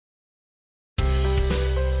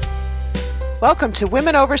Welcome to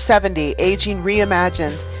Women Over 70, Aging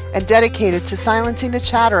Reimagined, and dedicated to silencing the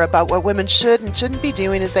chatter about what women should and shouldn't be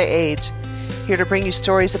doing as they age. Here to bring you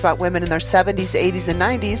stories about women in their 70s, 80s, and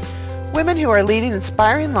 90s, women who are leading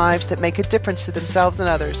inspiring lives that make a difference to themselves and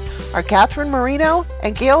others, are Catherine Marino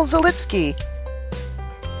and Gail Zalitsky.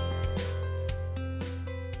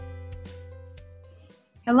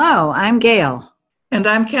 Hello, I'm Gail. And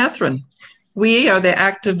I'm Catherine. We are the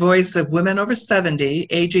active voice of Women Over 70,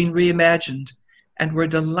 Aging Reimagined, and we're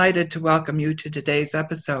delighted to welcome you to today's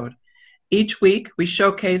episode. Each week, we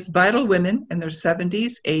showcase vital women in their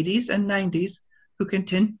 70s, 80s, and 90s who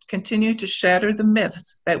continue to shatter the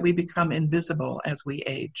myths that we become invisible as we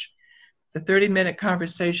age. The 30-minute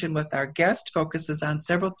conversation with our guest focuses on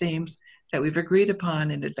several themes that we've agreed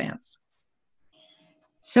upon in advance.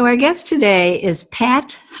 So our guest today is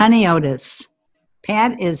Pat Honey-Otis.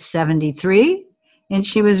 Pat is 73, and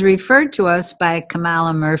she was referred to us by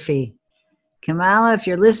Kamala Murphy. Kamala, if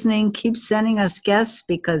you're listening, keep sending us guests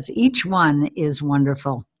because each one is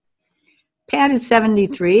wonderful. Pat is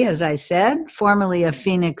 73, as I said, formerly of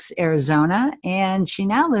Phoenix, Arizona, and she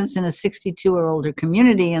now lives in a 62 or older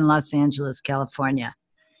community in Los Angeles, California.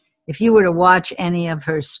 If you were to watch any of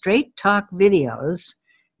her straight talk videos,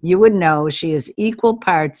 you would know she is equal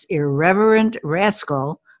parts irreverent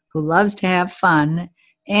rascal who loves to have fun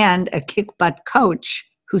and a kick-butt coach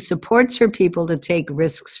who supports her people to take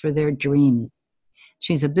risks for their dreams.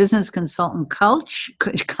 She's a business consultant coach.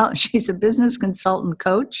 She's a business consultant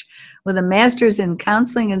coach with a master's in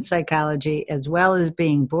counseling and psychology, as well as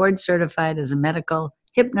being board certified as a medical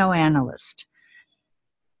hypnoanalyst.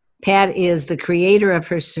 Pat is the creator of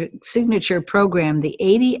her signature program, the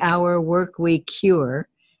 80-Hour Workweek Cure,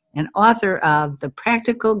 and author of The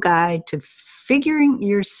Practical Guide to Figuring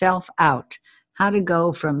Yourself Out, How to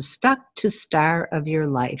Go from Stuck to Star of Your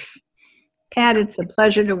Life. Pat, it's a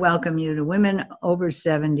pleasure to welcome you to Women Over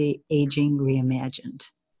 70, Aging Reimagined.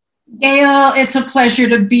 Gail, it's a pleasure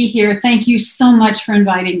to be here. Thank you so much for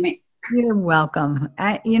inviting me. You're welcome.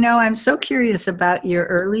 I'm so curious about your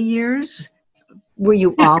early years. Were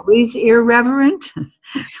you always irreverent?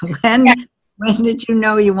 When did you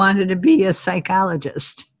know you wanted to be a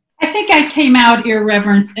psychologist? I think I came out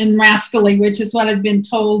irreverent and rascally, which is what I've been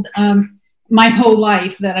told my whole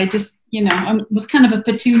life, that I just, I was kind of a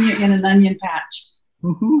petunia in an onion patch.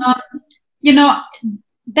 Mm-hmm.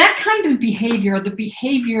 That kind of behavior, the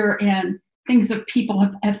behavior and things that people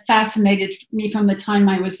have fascinated me from the time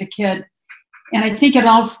I was a kid. And I think it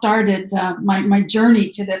all started, my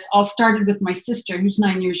journey to this all started with my sister, who's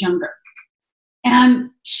 9 years younger.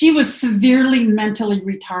 And she was severely mentally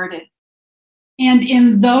retarded. And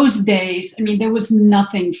in those days, there was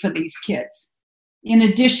nothing for these kids. In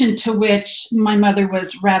addition to which, my mother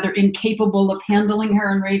was rather incapable of handling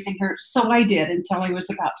her and raising her. So I did until I was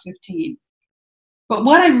about 15. But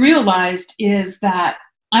what I realized is that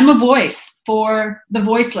I'm a voice for the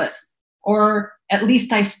voiceless, or at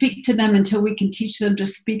least I speak to them until we can teach them to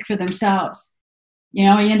speak for themselves.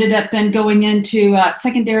 I ended up then going into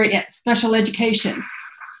secondary special education,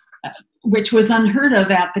 which was unheard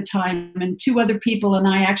of at the time. And two other people and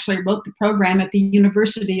I actually wrote the program at the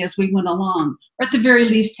university as we went along, or at the very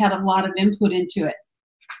least had a lot of input into it.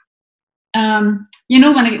 When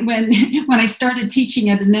I started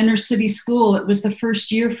teaching at an inner city school, it was the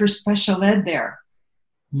first year for special ed there.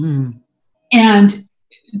 Mm. And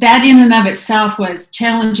that in and of itself was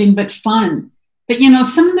challenging but fun. But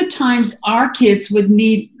some of the times our kids would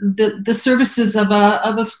need the services of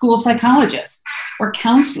a school psychologist or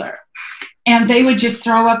counselor. And they would just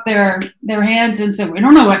throw up their hands and say, we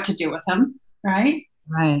don't know what to do with them, right?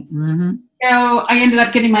 Right. Mm-hmm. So I ended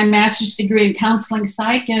up getting my master's degree in counseling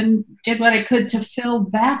psych and did what I could to fill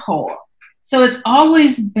that hole. So it's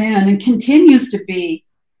always been and continues to be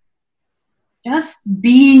just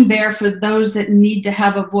being there for those that need to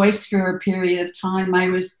have a voice for a period of time. I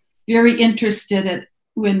was very interested in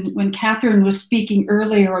when Catherine was speaking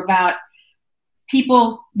earlier about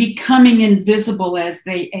people becoming invisible as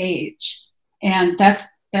they age. And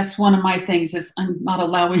that's one of my things, is I'm not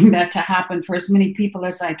allowing that to happen for as many people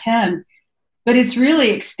as I can. But it's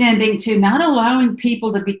really extending to not allowing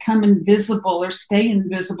people to become invisible or stay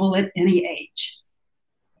invisible at any age.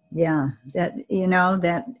 Yeah,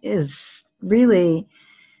 that is really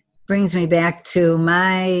brings me back to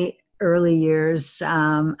my early years.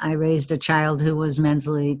 I raised a child who was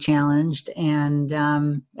mentally challenged,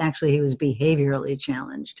 and actually he was behaviorally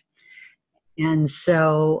challenged. And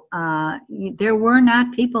so there were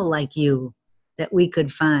not people like you that we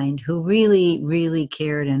could find who really, really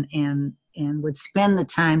cared and would spend the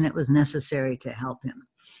time that was necessary to help him.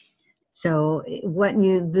 So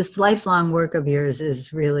this lifelong work of yours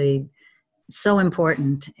is really so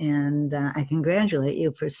important. And I congratulate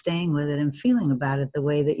you for staying with it and feeling about it the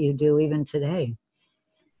way that you do even today.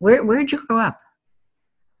 Where'd you grow up?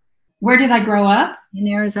 Where did I grow up? In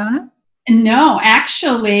Arizona? No,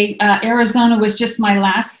 actually, Arizona was just my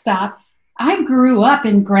last stop. I grew up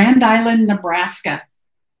in Grand Island, Nebraska.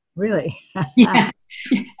 Really? Yeah.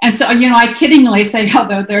 And so, I kiddingly say,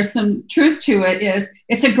 although there's some truth to it, is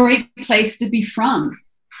it's a great place to be from.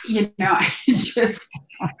 It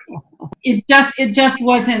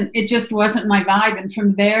just wasn't my vibe. And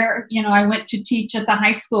from there, I went to teach at the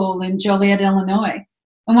high school in Joliet, Illinois.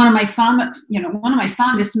 And one of my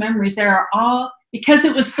fondest memories there are all, because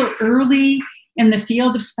it was so early in the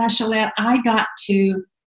field of special ed, I got to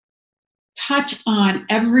touch on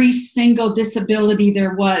every single disability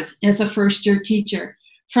there was as a first-year teacher,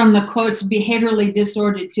 from the quotes behaviorally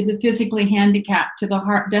disordered to the physically handicapped to the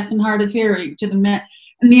deaf and hard of hearing to the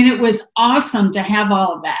it was awesome to have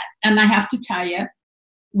all of that. And I have to tell you,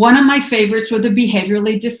 one of my favorites were the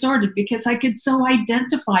behaviorally disordered, because I could so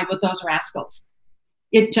identify with those rascals.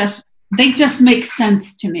 They just make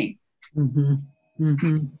sense to me. Mm-hmm.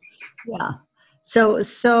 Mm-hmm. Yeah.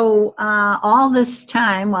 So all this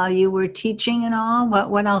time while you were teaching and all,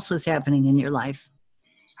 what else was happening in your life?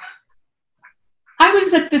 I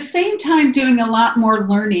was at the same time doing a lot more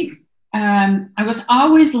learning. I was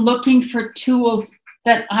always looking for tools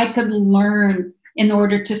that I could learn in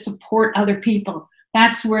order to support other people.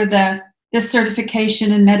 That's where the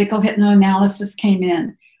certification in medical hypnoanalysis came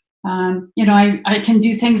in. I can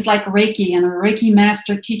do things like Reiki and a Reiki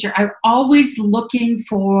master teacher. I'm always looking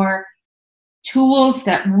for tools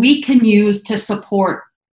that we can use to support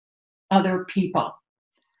other people.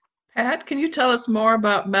 Pat, can you tell us more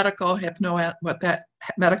about what that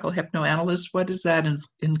medical hypnoanalyst, what does that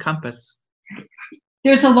encompass?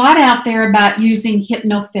 There's a lot out there about using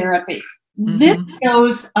hypnotherapy. Mm-hmm. This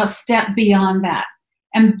goes a step beyond that.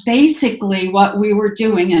 And basically what we were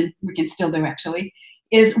doing, and we can still do actually,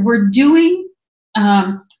 is we're doing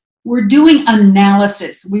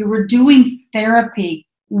analysis. We were doing therapy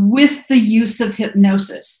with the use of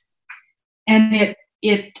hypnosis. And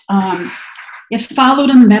it followed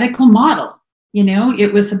a medical model.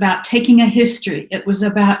 It was about taking a history. It was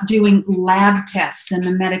about doing lab tests in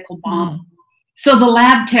the medical model. Mm. So the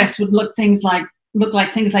lab tests would look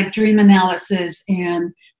like things like dream analysis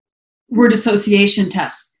and word association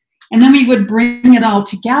tests. And then we would bring it all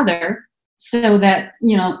together so that,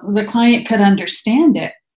 the client could understand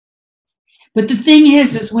it. But the thing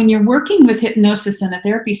is when you're working with hypnosis in a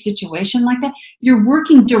therapy situation like that, you're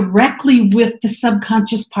working directly with the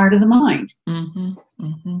subconscious part of the mind. Mm-hmm,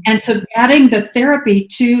 mm-hmm. And so adding the therapy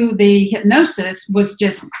to the hypnosis was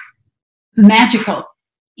just magical.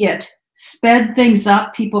 It sped things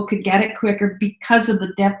up. People could get it quicker because of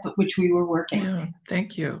the depth at which we were working. Yeah,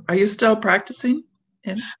 thank you. Are you still practicing?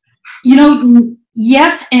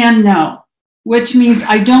 Yes and no, which means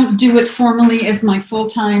I don't do it formally as my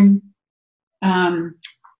full-time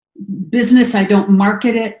business. I don't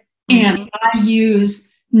market it. Mm-hmm. And I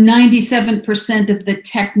use 97% of the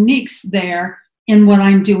techniques there in what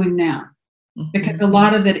I'm doing now. Mm-hmm. Because a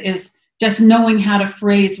lot of it is just knowing how to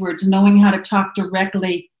phrase words, knowing how to talk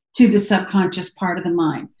directly to the subconscious part of the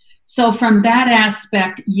mind. So from that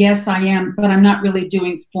aspect, yes, I am, but I'm not really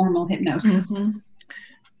doing formal hypnosis.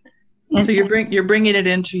 Mm-hmm. So you're bringing it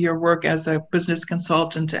into your work as a business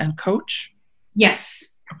consultant and coach?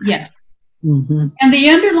 Yes, yes. Mm-hmm. And the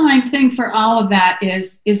underlying thing for all of that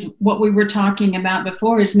is what we were talking about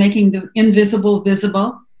before, is making the invisible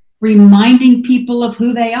visible, reminding people of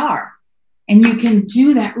who they are. And you can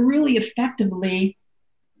do that really effectively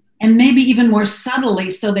and maybe even more subtly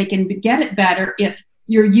so they can get it better if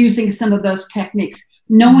you're using some of those techniques,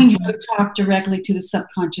 knowing how to talk directly to the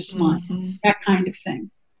subconscious mind, that kind of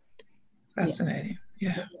thing. Fascinating.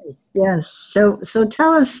 Yeah. Yes. So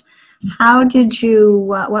tell us, how did you,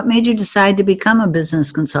 what made you decide to become a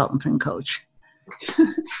business consultant and coach?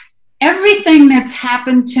 Everything that's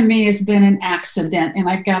happened to me has been an accident, and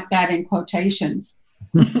I've got that in quotations.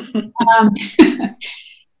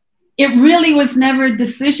 It really was never a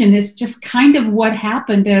decision. It's just kind of what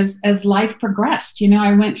happened as life progressed.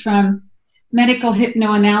 I went from medical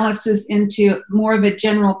hypnoanalysis into more of a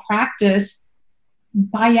general practice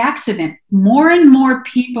by accident. More and more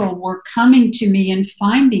people were coming to me and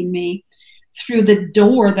finding me through the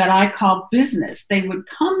door that I call business. They would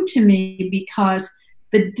come to me because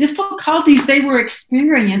the difficulties they were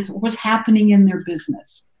experiencing was happening in their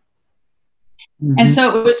business. Mm-hmm. And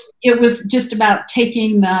so it was just about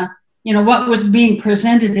taking what was being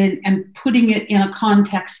presented and putting it in a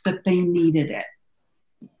context that they needed it.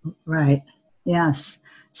 Right. Yes.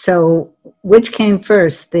 So which came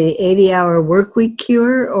first, the 80-hour work week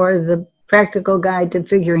cure or the practical guide to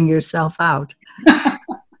figuring yourself out?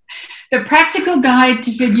 The practical guide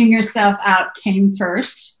to figuring yourself out came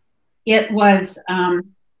first. It was, I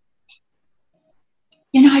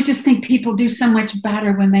just think people do so much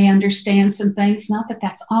better when they understand some things. Not that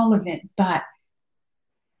that's all of it, but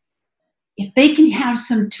if they can have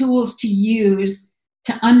some tools to use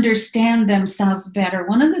to understand themselves better.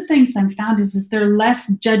 One of the things I've found is they're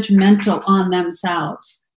less judgmental on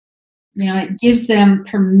themselves. It gives them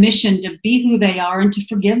permission to be who they are and to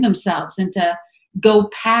forgive themselves and to go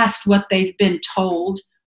past what they've been told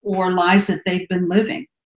or lies that they've been living.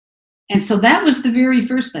 And so that was the very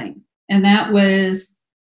first thing. And that was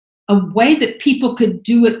a way that people could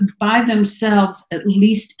do it by themselves, at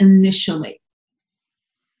least initially.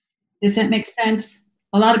 Does that make sense?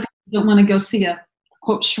 A lot of people don't want to go see a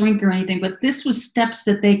quote shrink or anything, but this was steps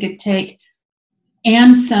that they could take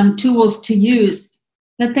and some tools to use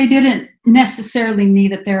that they didn't necessarily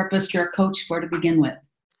need a therapist or a coach for to begin with.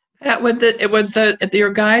 Would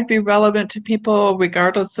your guide be relevant to people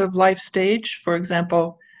regardless of life stage? For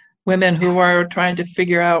example, women who are trying to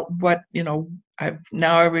figure out what, I've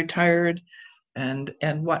retired and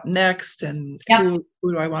what next and who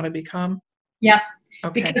do I want to become? Yeah.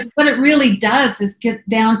 Okay. Because what it really does is get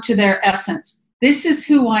down to their essence. This is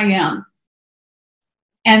who I am.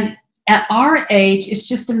 And at our age, it's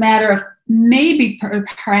just a matter of maybe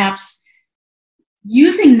perhaps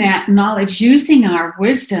using that knowledge, using our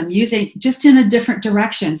wisdom, using just in a different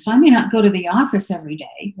direction. So I may not go to the office every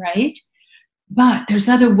day, right? But there's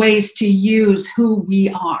other ways to use who we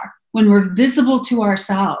are when we're visible to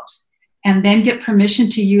ourselves and then get permission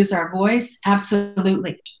to use our voice.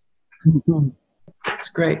 Absolutely. Mm-hmm. That's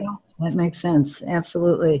great. That makes sense.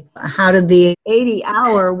 Absolutely. How did the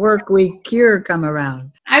 80-hour work week cure come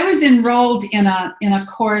around? I was enrolled in a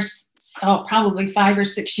course, probably 5 or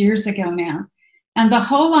 6 years ago now. And the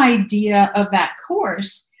whole idea of that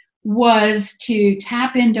course was to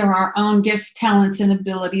tap into our own gifts, talents, and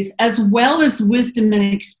abilities, as well as wisdom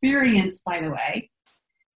and experience, by the way,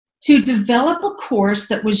 to develop a course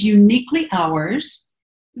that was uniquely ours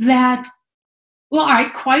that,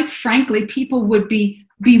 quite frankly, people would be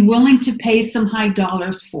willing to pay some high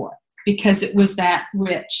dollars for because it was that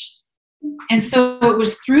rich. And so it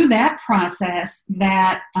was through that process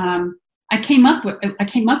that I came up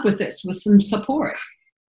with this with some support.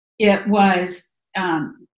 It was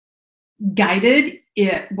guided.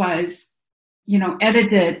 It was,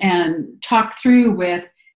 edited and talked through with,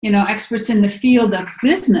 experts in the field of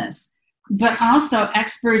business, but also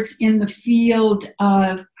experts in the field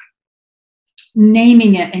of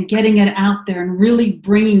naming it and getting it out there and really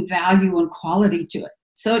bringing value and quality to it.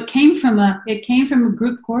 So it came from a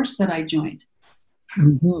group course that I joined.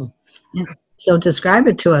 Mm-hmm. So describe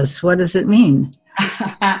it to us. What does it mean?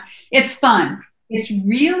 It's fun. It's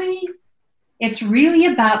really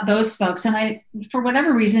about those folks. And for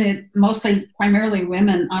whatever reason, primarily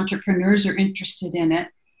women entrepreneurs are interested in it,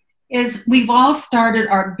 is we've all started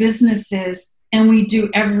our businesses and we do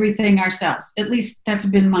everything ourselves. At least that's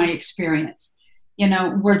been my experience.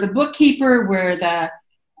 We're the bookkeeper, we're the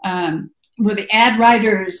ad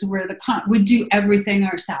writers, we do everything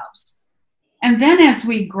ourselves. And then as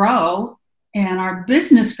we grow and our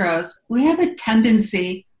business grows, we have a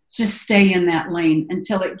tendency to stay in that lane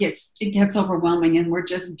until it gets overwhelming and we're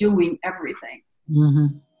just doing everything.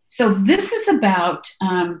 Mm-hmm. So this is about,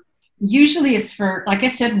 usually it's for, like I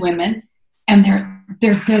said, women, and they're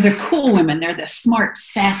the cool women. They're the smart,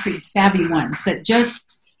 sassy, savvy ones that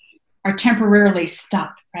just are temporarily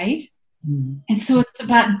stuck, right? Mm-hmm. And so it's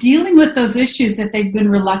about dealing with those issues that they've been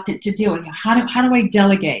reluctant to deal with. How do I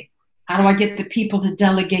delegate? How do I get the people to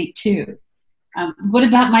delegate to? What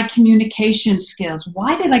about my communication skills?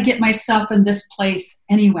 Why did I get myself in this place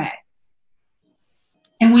anyway?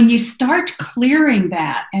 And when you start clearing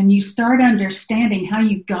that and you start understanding how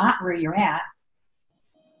you got where you're at,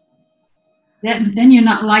 then you're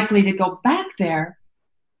not likely to go back there.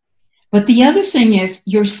 But the other thing is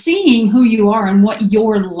you're seeing who you are and what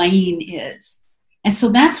your lane is. And so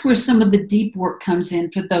that's where some of the deep work comes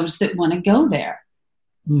in for those that want to go there.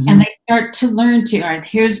 Mm-hmm. And they start to learn all right,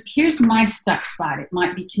 here's my stuck spot. It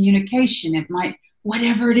might be communication. It might,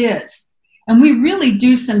 whatever it is. And we really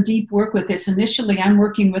do some deep work with this. Initially, I'm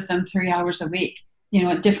working with them 3 hours a week,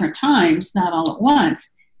 at different times, not all at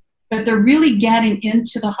once. But they're really getting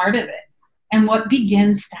into the heart of it. And what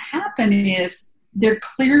begins to happen is they're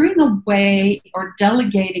clearing away or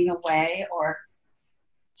delegating away or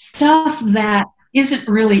stuff that isn't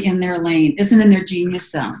really in their lane, isn't in their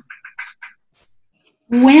genius zone.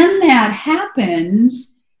 When that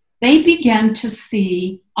happens, they begin to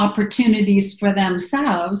see opportunities for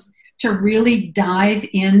themselves to really dive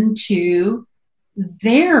into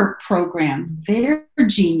their program, their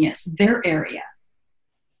genius, their area.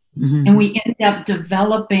 Mhm. And we end up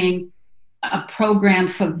developing a program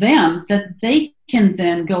for them that they can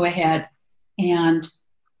then go ahead and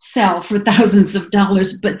sell for thousands of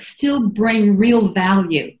dollars, but still bring real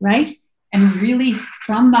value, right? And really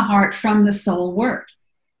from the heart, from the soul work.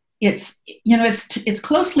 It's, you know, it's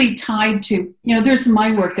closely tied to, you know, there's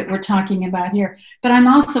my work that we're talking about here, but I'm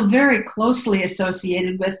also very closely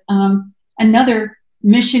associated with another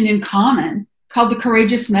mission in common called the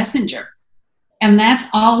Courageous Messenger. And that's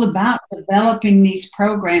all about developing these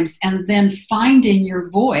programs and then finding your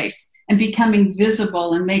voice and becoming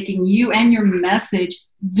visible and making you and your message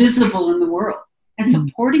visible in the world and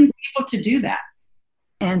supporting people to do that.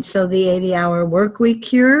 And so the 80-hour work week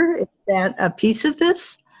cure, is that a piece of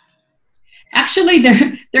this? Actually,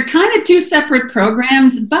 they're kind of two separate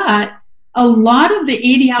programs, but a lot of the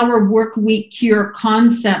 80-hour work week cure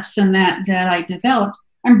concepts and that I developed,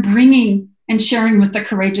 I'm bringing and sharing with the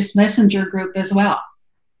Courageous Messenger group as well.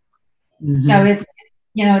 Mm-hmm. So it's,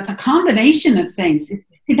 you know, it's a combination of things.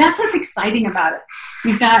 See, that's what's exciting about it.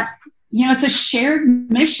 We've got, you know, it's a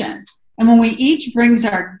shared mission. And when we each brings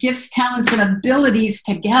our gifts, talents, and abilities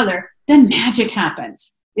together, then magic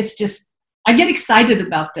happens. It's just, I get excited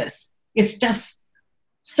about this. It's just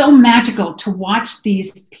so magical to watch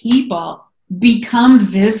these people become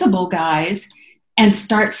visible, guys, and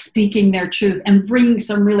start speaking their truth and bringing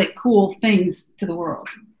some really cool things to the world.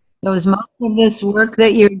 So is most of this work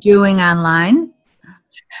that you're doing online?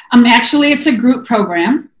 Actually, it's a group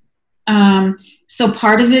program. So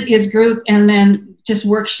part of it is group and then just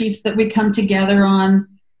worksheets that we come together on,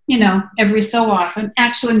 you know, every so often,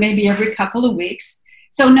 actually maybe every couple of weeks.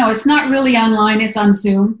 So no, it's not really online. It's on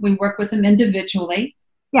Zoom. We work with them individually.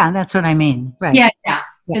 Yeah, that's what I mean. Right. Yeah.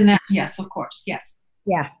 And that, yes, of course. Yes.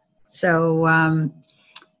 Yeah. So,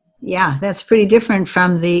 yeah, that's pretty different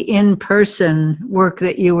from the in-person work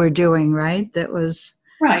that you were doing, right? That was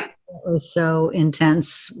right. That was so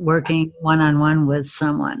intense, working one-on-one with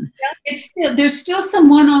someone. There's still some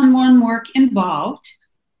one-on-one work involved.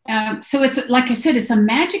 So it's, like I said, it's a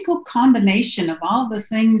magical combination of all the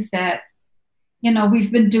things that, you know,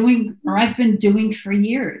 we've been doing, or I've been doing for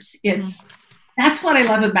years. That's what I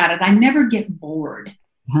love about it. I never get bored.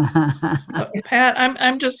 Pat,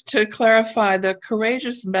 I'm just to clarify, the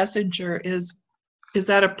Courageous Messenger is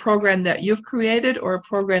that a program that you've created or a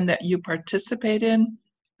program that you participate in?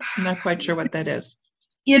 I'm not quite sure what that is.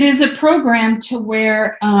 It is a program to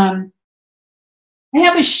where I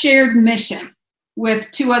have a shared mission with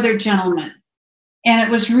two other gentlemen. And it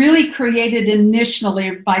was really created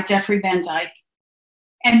initially by Jeffrey Van Dyke.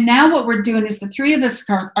 And now what we're doing is the three of us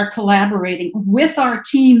are collaborating with our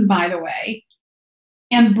team, by the way,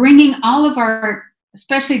 and bringing all of our,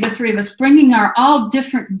 especially the three of us, bringing our all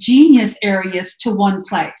different genius areas to one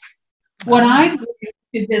place. What I bring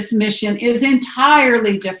to this mission is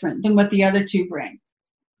entirely different than what the other two bring.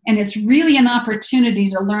 And it's really an opportunity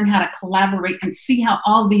to learn how to collaborate and see how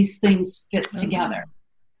all these things fit together.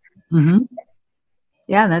 Mm-hmm.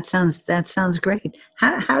 Yeah, that sounds great.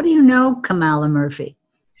 How do you know Kamala Murphy?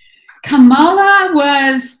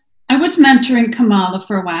 I was mentoring Kamala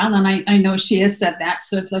for a while, and I know she has said that,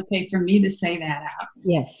 so it's okay for me to say that out.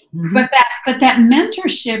 Yes. Mm-hmm. But that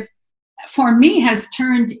mentorship for me has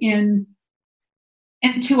turned into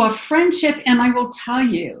a friendship, and I will tell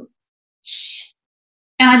you,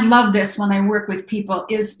 and I love this when I work with people,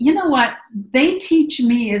 is, you know what, they teach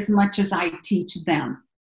me as much as I teach them.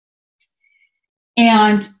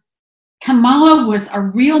 And Kamala was a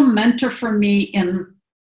real mentor for me in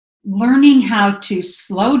learning how to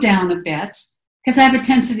slow down a bit, because I have a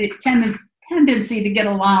tendency to get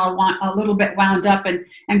a little bit wound up and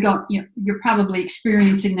go, you know, you're probably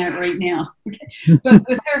experiencing that right now. Okay. But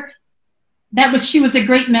with her, she was a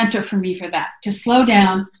great mentor for me for that, to slow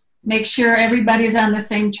down, make sure everybody's on the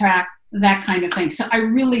same track, that kind of thing. So I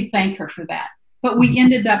really thank her for that. But we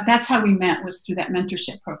ended up, that's how we met, was through that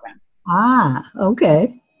mentorship program. Ah,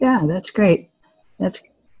 okay. Yeah, that's great.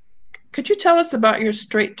 Could you tell us about your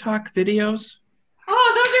Straight Talk videos?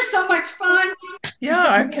 Oh, those are so much fun.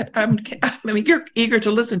 Yeah, I mean, you're eager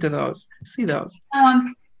to listen to those, see those.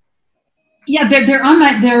 Yeah,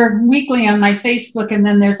 they're weekly on my Facebook, and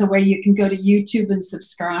then there's a way you can go to YouTube and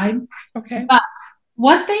subscribe. Okay. But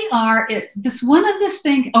what they are, it's this one of the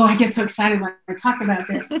things, oh, I get so excited when I talk about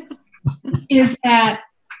this, is that,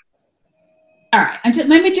 all right,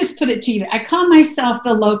 let me just put it to you. I call myself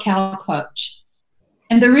the low-cal coach.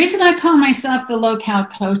 And the reason I call myself the low-cal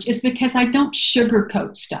coach is because I don't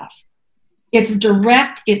sugarcoat stuff. It's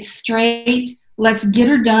direct, it's straight. Let's get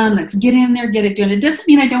her done. Let's get in there, get it done. It doesn't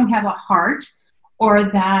mean I don't have a heart or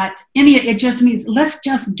that it just means let's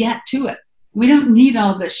just get to it. We don't need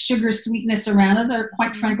all the sugar sweetness around it, or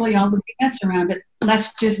quite frankly, all the BS around it.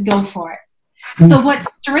 Let's just go for it. So what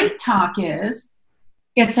Straight Talk is,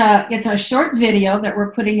 it's a short video that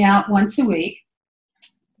we're putting out once a week.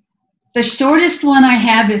 The shortest one I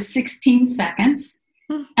have is 16 seconds.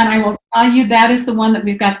 And I will tell you that is the one that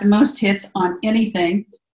we've got the most hits on anything.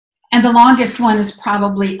 And the longest one is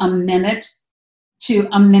probably a minute to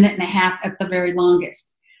a minute and a half at the very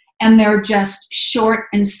longest. And they're just short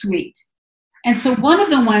and sweet. And so one of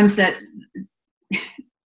the ones that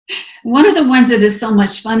is so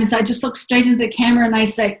much fun is I just look straight into the camera and I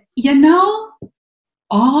say, you know,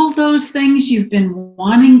 all those things you've been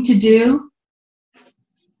wanting to do,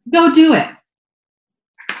 go do it.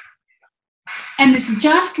 And it's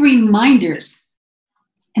just reminders,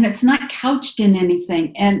 and it's not couched in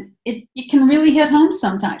anything, and it can really hit home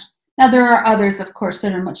sometimes. Now there are others, of course,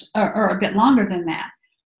 that are a bit longer than that,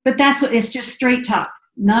 but that's what it's just straight talk,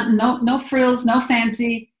 no frills, no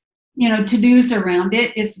fancy, to-dos around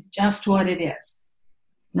it. It's just what it is.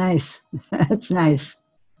 Nice, that's nice.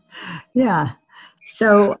 Yeah.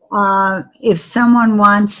 So, if someone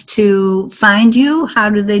wants to find you, how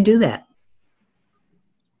do they do that?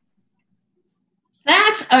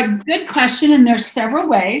 That's a good question, and there's several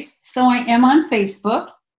ways. So I am on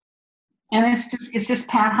Facebook, and it's just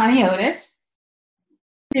Pat Honey-Otis.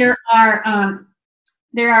 There are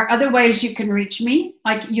other ways you can reach me.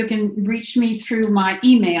 Like you can reach me through my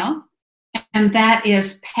email, and that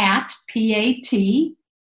is Pat, P-A-T,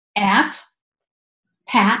 at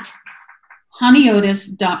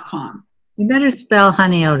PatHoney-Otis.com. You better spell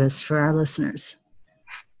Honey-Otis for our listeners.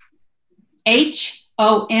 Honiotes.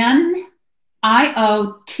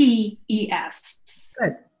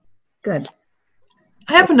 Good.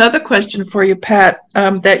 I have another question for you, Pat,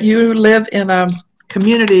 that you live in a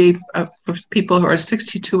community of people who are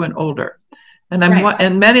 62 and older. And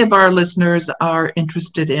and many of our listeners are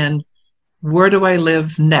interested in, where do I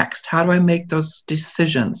live next? How do I make those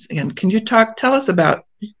decisions? And can you tell us about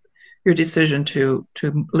your decision to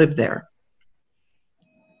live there?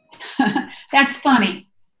 That's funny.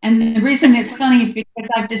 And the reason it's funny is because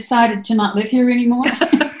I've decided to not live here anymore.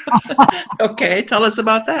 Okay, tell us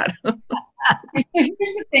about that. So here's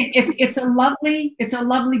the thing. It's a lovely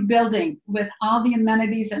building with all the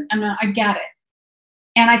amenities, and I get it.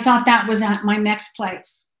 And I thought that was at my next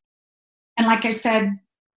place. And like I said,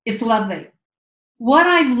 it's lovely. What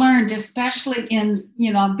I've learned, especially in,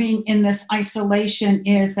 being in this isolation,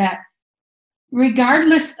 is that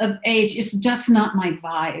regardless of age, it's just not my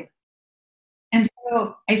vibe. And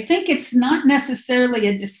so I think it's not necessarily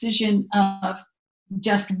a decision of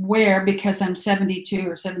just where, because I'm 72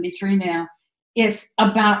 or 73 now. It's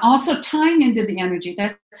about also tying into the energy.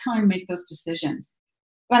 That's how I make those decisions.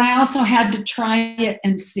 But I also had to try it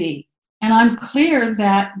and see. And I'm clear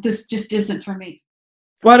that this just isn't for me.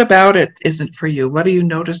 What about it isn't for you? What are you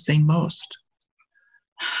noticing most?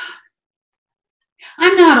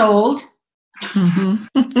 I'm not old.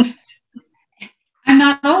 Mm-hmm. I'm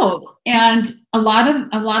not old. And a lot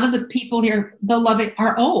of the people here, they'll love it,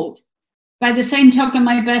 are old. By the same token,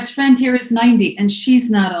 my best friend here is 90 and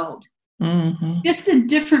she's not old. Mm-hmm. Just a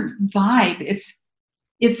different vibe.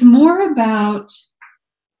 It's more about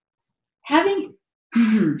having,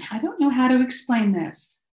 I don't know how to explain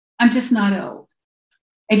this. I'm just not old.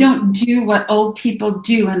 I don't do what old people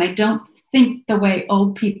do, and I don't think the way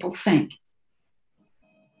old people think.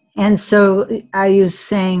 And so are you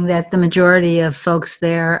saying that the majority of folks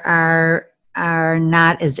there are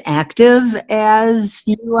not as active as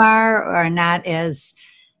you are, or not as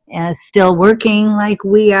still working like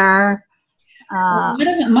we are?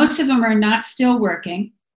 Most of them are not still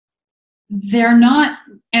working. They're not,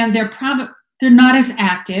 and they're not as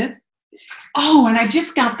active. Oh, and I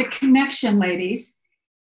just got the connection, ladies.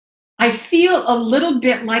 I feel a little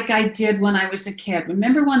bit like I did when I was a kid.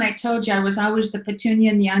 Remember when I told you I was always the petunia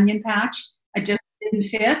in the onion patch? I just didn't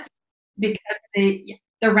fit because the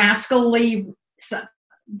rascally. So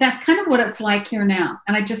that's kind of what it's like here now,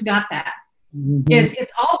 and I just got that. Mm-hmm.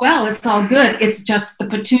 It's all well, it's all good. It's just the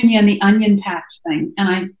petunia and the onion patch thing, and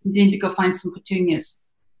I need to go find some petunias.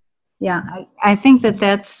 Yeah, I think that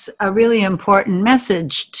that's a really important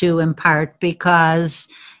message to impart, because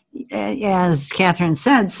as Catherine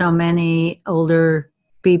said, so many older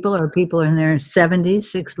people or people in their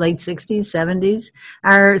 70s, late 60s, 70s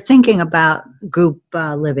are thinking about group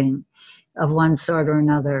living of one sort or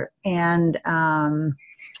another. And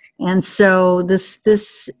so this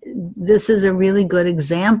is a really good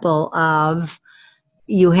example of,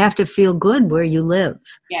 you have to feel good where you live.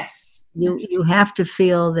 Yes. You have to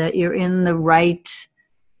feel that you're in the right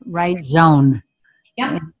zone.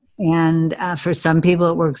 Yep. And for some people,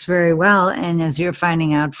 it works very well. And as you're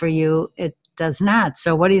finding out for you, it does not.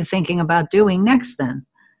 So what are you thinking about doing next then?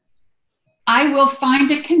 I will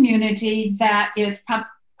find a community that is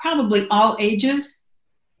probably all ages.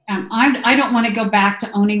 I don't want to go back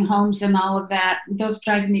to owning homes and all of that. Those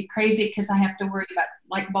drive me crazy because I have to worry about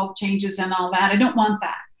light bulb changes and all that. I don't want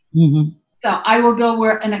that. Mm-hmm. So I will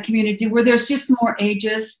go in a community where there's just more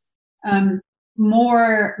ages,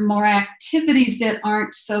 more activities that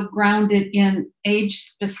aren't so grounded in age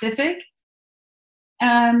specific.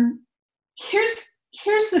 Here's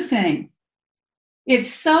the thing.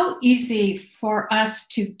 It's so easy for us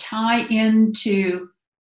to tie into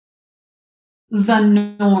the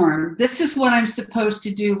norm. This is what I'm supposed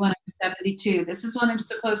to do when I'm 72. This is what I'm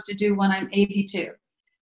supposed to do when I'm 82.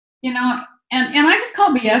 You know, and I just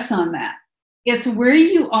call BS on that. It's where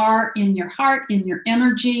you are in your heart, in your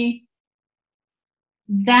energy.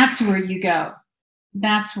 That's where you go.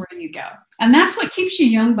 That's where you go. And that's what keeps you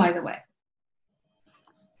young, by the way.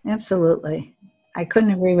 Absolutely. I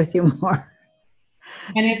couldn't agree with you more.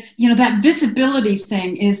 And it's, you know, that visibility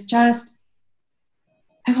thing is just,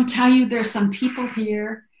 I will tell you, there's some people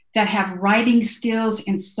here that have writing skills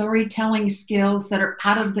and storytelling skills that are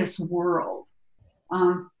out of this world.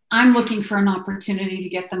 I'm looking for an opportunity to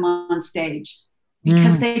get them on stage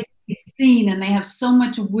because they get seen and they have so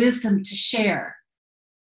much wisdom to share.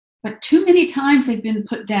 But too many times they've been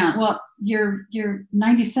put down. Well, you're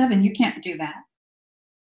 97, you can't do that.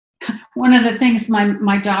 One of the things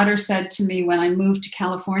my daughter said to me when I moved to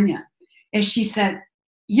California is she said,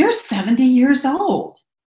 "You're 70 years old.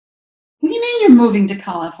 What do you mean you're moving to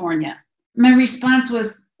California?" My response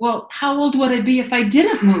was, "Well, how old would I be if I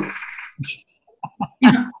didn't move?"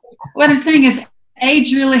 You know, what I'm saying is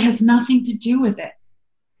age really has nothing to do with it.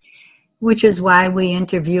 Which is why we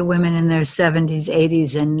interview women in their 70s,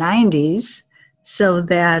 80s, and 90s so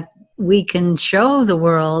that we can show the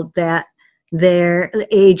world that their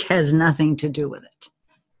age has nothing to do with it.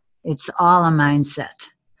 It's all a mindset.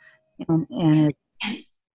 And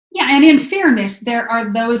in fairness, there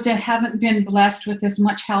are those that haven't been blessed with as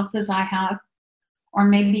much health as I have, or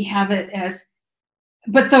maybe have it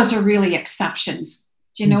but those are really exceptions.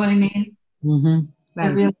 Do you know what I mean? Mm-hmm. Right.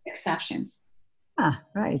 They're really exceptions. Ah,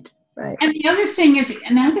 right. And the other thing,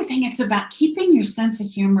 it's about keeping your sense of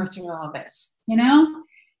humor through all this. You know,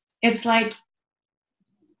 it's like,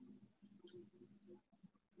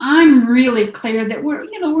 I'm really clear that we're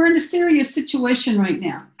in a serious situation right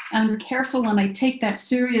now. I'm careful and I take that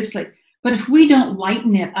seriously. But if we don't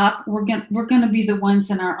lighten it up, we're going to be the ones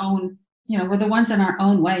in our own, we're the ones in our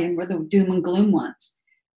own way, and we're the doom and gloom ones.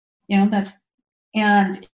 To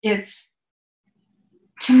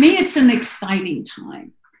me, it's an exciting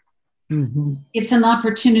time. Mm-hmm. It's an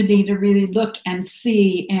opportunity to really look and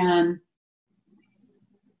see, and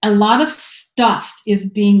a lot of stuff is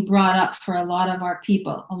being brought up for a lot of our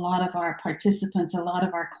people, a lot of our participants, a lot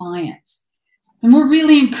of our clients. And we're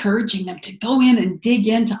really encouraging them to go in and dig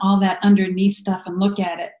into all that underneath stuff and look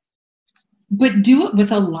at it, but do it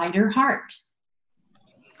with a lighter heart.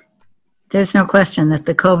 There's no question that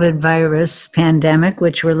the COVID virus pandemic,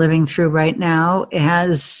 which we're living through right now,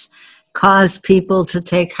 has caused people to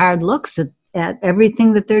take hard looks at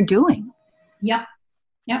everything that they're doing. Yep.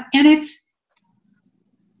 And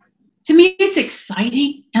to me, it's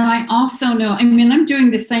exciting. And I also know, I'm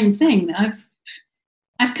doing the same thing. I've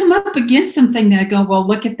come up against something that I go, well,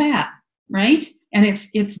 look at that, right? And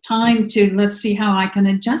it's time to, let's see how I can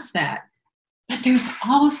adjust that. But there's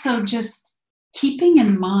also just keeping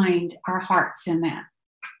in mind our hearts in that,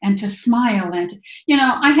 and to smile. And,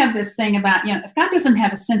 I have this thing about, if God doesn't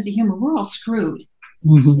have a sense of humor, we're all screwed.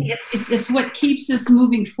 Mm-hmm. It's what keeps us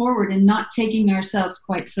moving forward and not taking ourselves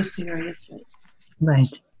quite so seriously. Right.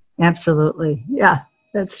 Absolutely. Yeah,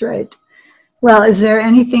 that's right. Well, is there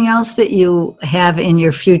anything else that you have in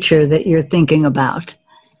your future that you're thinking about?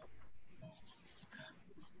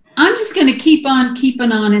 I'm just going to keep on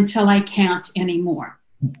keeping on until I can't anymore.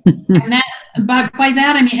 And that, by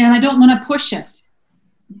that, I mean, and I don't want to push it.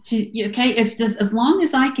 It's just, as long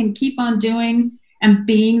as I can keep on doing and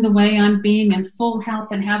being the way I'm being, in full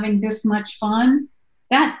health and having this much fun,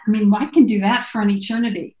 I can do that for an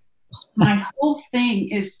eternity. My whole thing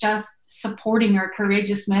is just supporting our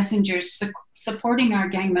courageous messengers, supporting our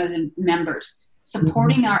gang members,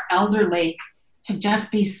 supporting our elderly, to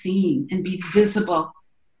just be seen and be visible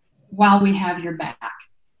while we have your back.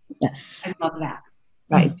 Yes. I love that.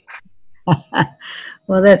 Right.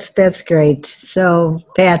 Well, that's great. So,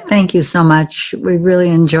 Pat, thank you so much. We really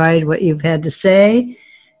enjoyed what you've had to say.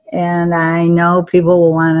 And I know people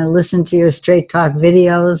will want to listen to your Straight Talk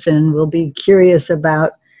videos and will be curious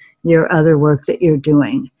about your other work that you're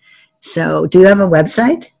doing. So, do you have a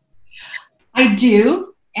website? I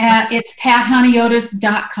do. It's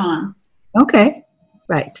pathoniotis.com. Okay,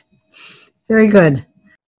 right. Very good.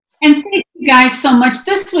 And thank you guys so much.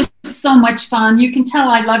 This was so much fun. You can tell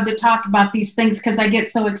I love to talk about these things because I get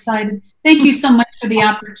so excited. Thank you so much for the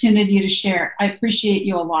opportunity to share. I appreciate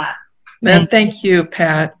you a lot. And thank you,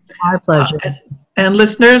 Pat. Our pleasure. And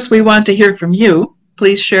listeners, we want to hear from you.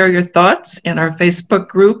 Please share your thoughts in our Facebook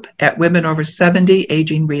group at Women Over 70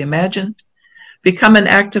 Aging Reimagined. Become an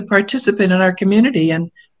active participant in our community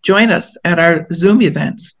and join us at our Zoom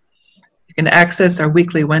events. You can access our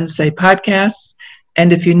weekly Wednesday podcasts.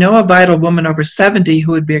 And if you know a vital woman over 70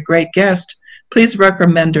 who would be a great guest, please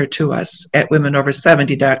recommend her to us at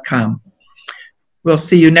womenover70.com. We'll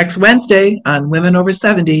see you next Wednesday on Women Over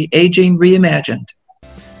 70 Aging Reimagined.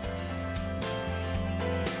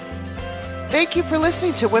 Thank you for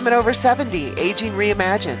listening to Women Over 70 Aging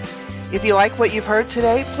Reimagined. If you like what you've heard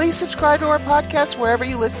today, please subscribe to our podcast wherever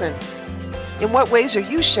you listen. In what ways are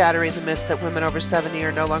you shattering the myth that women over 70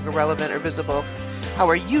 are no longer relevant or visible? How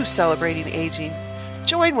are you celebrating aging?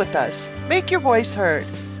 Join with us. Make your voice heard.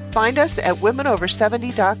 Find us at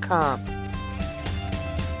womenover70.com.